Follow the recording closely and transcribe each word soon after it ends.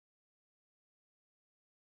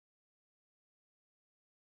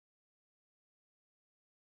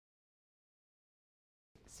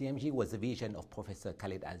CMG was a vision of Professor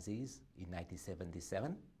Khalid Aziz in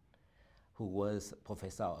 1977, who was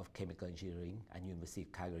professor of chemical engineering at University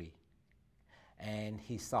of Calgary. And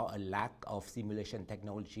he saw a lack of simulation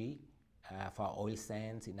technology for oil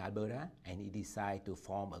sands in Alberta, and he decided to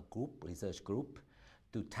form a group, research group,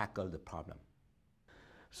 to tackle the problem.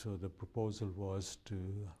 So the proposal was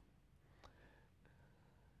to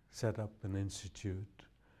set up an institute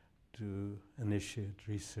to initiate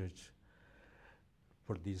research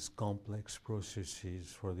for these complex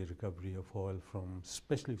processes for the recovery of oil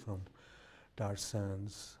especially from tar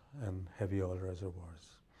sands and heavy oil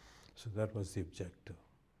reservoirs. So that was the objective.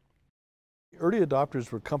 Early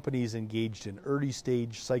adopters were companies engaged in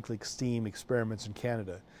early-stage cyclic steam experiments in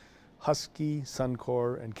Canada. Husky,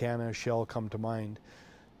 Suncor, and Encana, Shell come to mind.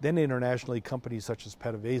 Then internationally, companies such as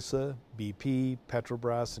PDVSA, BP,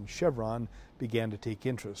 Petrobras, and Chevron began to take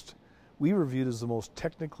interest. We were viewed as the most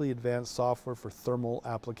technically advanced software for thermal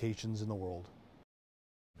applications in the world.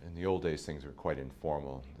 In the old days, things were quite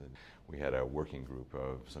informal. We had a working group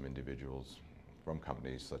of some individuals from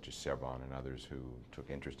companies such as Chevron and others who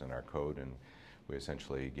took interest in our code, and we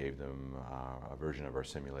essentially gave them a version of our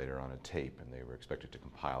simulator on a tape, and they were expected to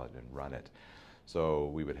compile it and run it.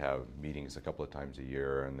 So we would have meetings a couple of times a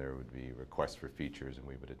year, and there would be requests for features, and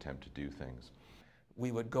we would attempt to do things.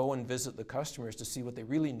 We would go and visit the customers to see what they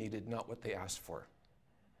really needed, not what they asked for.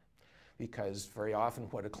 Because very often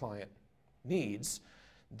what a client needs,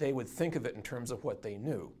 they would think of it in terms of what they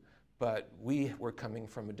knew. But we were coming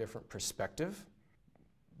from a different perspective.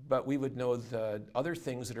 But we would know the other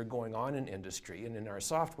things that are going on in industry and in our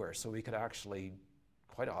software, so we could actually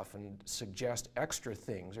quite often suggest extra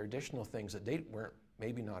things or additional things that they weren't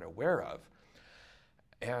maybe not aware of.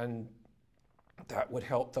 And that would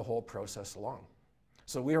help the whole process along.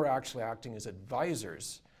 So we were actually acting as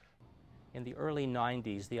advisors. In the early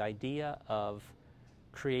 90s, the idea of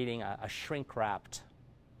creating a shrink-wrapped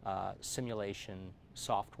simulation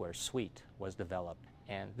software suite was developed.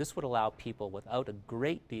 And this would allow people without a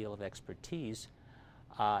great deal of expertise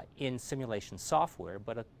in simulation software,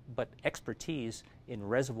 but expertise in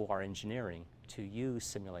reservoir engineering to use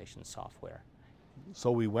simulation software.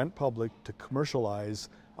 So we went public to commercialize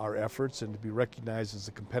our efforts and to be recognized as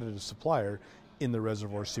a competitive supplier in the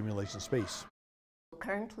reservoir simulation space.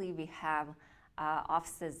 Currently we have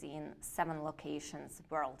offices in 7 locations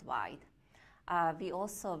worldwide. We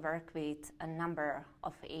also work with a number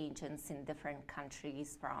of agents in different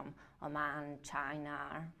countries from Oman,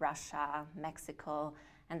 China, Russia, Mexico,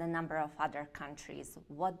 and a number of other countries.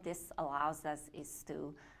 What this allows us is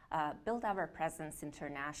to build our presence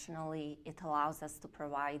internationally. It allows us to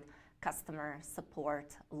provide customer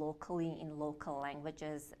support locally in local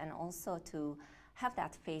languages, and also to have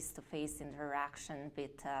that face-to-face interaction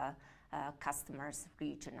with customers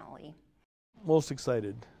regionally. Most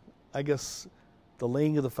excited. I guess the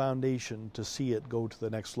laying of the foundation to see it go to the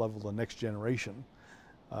next level, the next generation.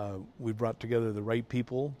 We brought together the right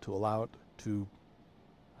people to allow it to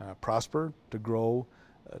prosper, to grow,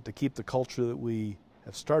 to keep the culture that we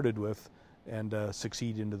have started with and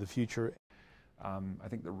succeed into the future. I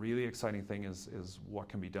think the really exciting thing is what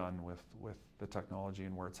can be done with the technology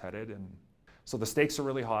and where it's headed. And so the stakes are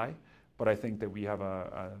really high, but I think that we have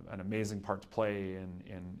an amazing part to play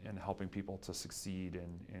in helping people to succeed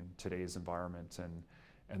in today's environment,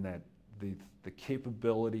 and that the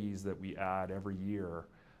capabilities that we add every year,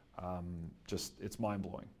 it's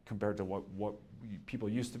mind-blowing compared to what people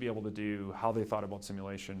used to be able to do, how they thought about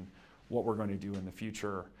simulation, what we're going to do in the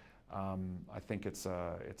future. I think it's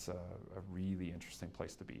a really interesting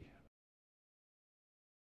place to be.